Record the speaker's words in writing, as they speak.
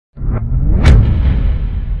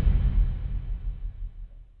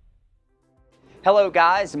Hello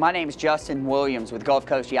guys, my name is Justin Williams with Gulf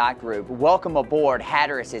Coast Yacht Group. Welcome aboard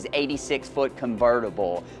Hatteras' 86-foot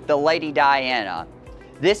convertible, the Lady Diana.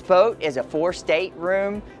 This boat is a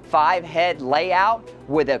 4-stateroom, 5-head layout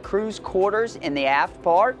with a cruise quarters in the aft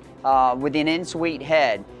part with an in-suite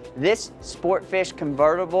head. This Sportfish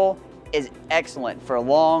convertible is excellent for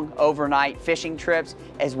long overnight fishing trips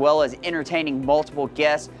as well as entertaining multiple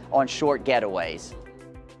guests on short getaways.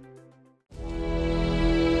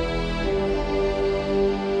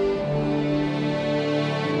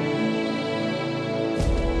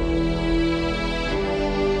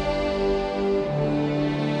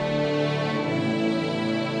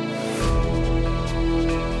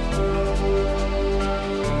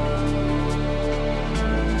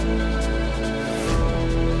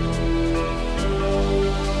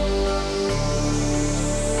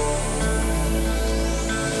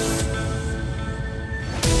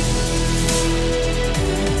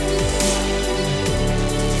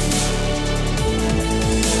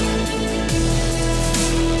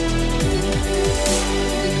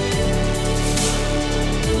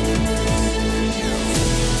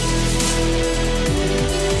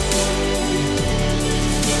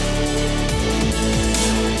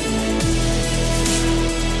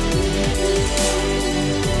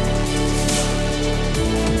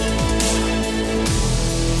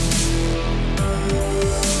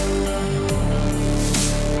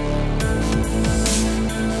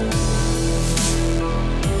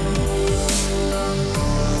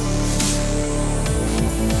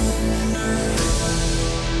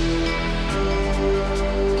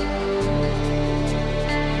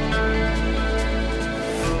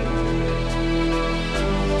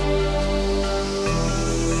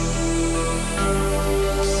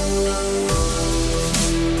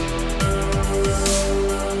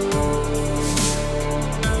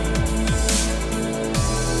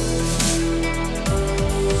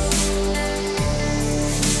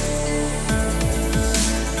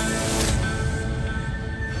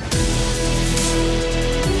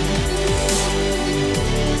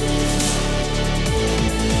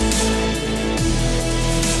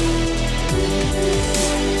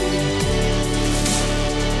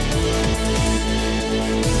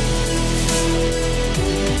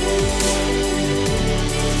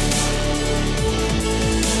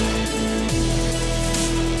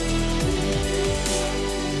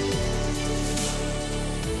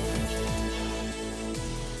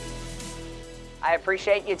 I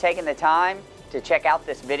appreciate you taking the time to check out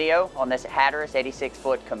this video on this Hatteras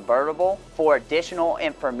 86-foot convertible. For additional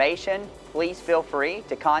information, please feel free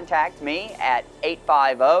to contact me at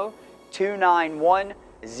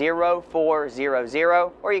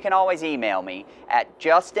 850-291-0400, or you can always email me at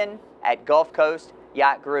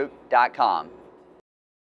justin@gulfcoastyachtgroup.com.